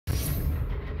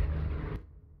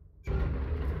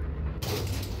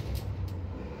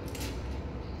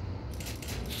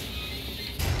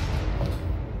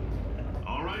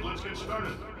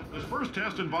started. This first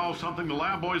test involves something the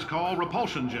lab boys call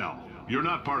repulsion gel. You're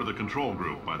not part of the control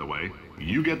group, by the way.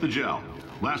 You get the gel.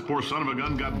 Last poor son of a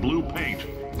gun got blue paint.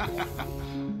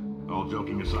 All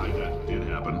joking aside, that did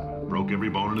happen. Broke every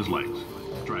bone in his legs.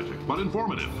 Tragic, but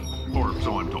informative. Or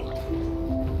so I'm told.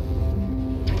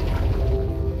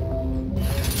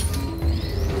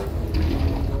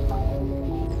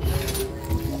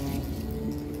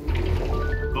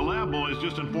 The lab boys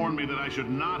just informed me that I should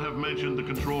not have mentioned the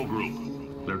control group.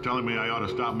 They're telling me I ought to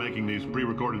stop making these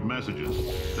pre-recorded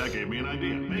messages. That gave me an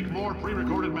idea. Make more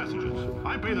pre-recorded messages.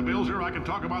 I pay the bills here, I can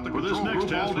talk about the control group. For this next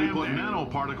test, we put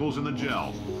nanoparticles in the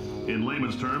gel. In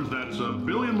layman's terms, that's a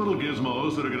billion little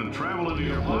gizmos that are going to travel into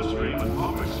your bloodstream and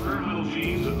pump experimental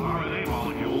genes and RNA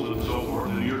molecules and so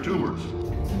forth into your tumors.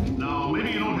 Now,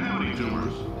 maybe you don't have any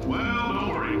tumors. Well, don't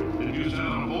worry. If you sat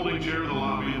on a folding chair in the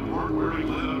lobby and weren't wearing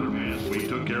lead underpants, we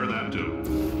took care of that too.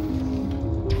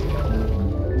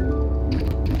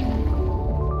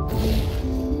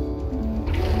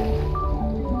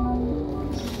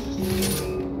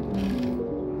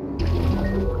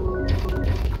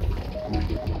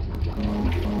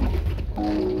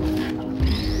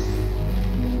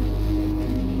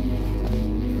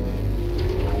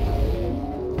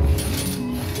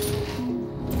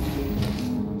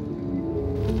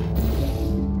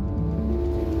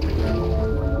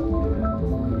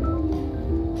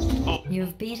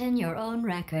 You've beaten your own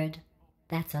record.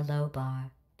 That's a low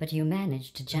bar, but you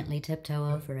managed to gently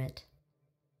tiptoe over it.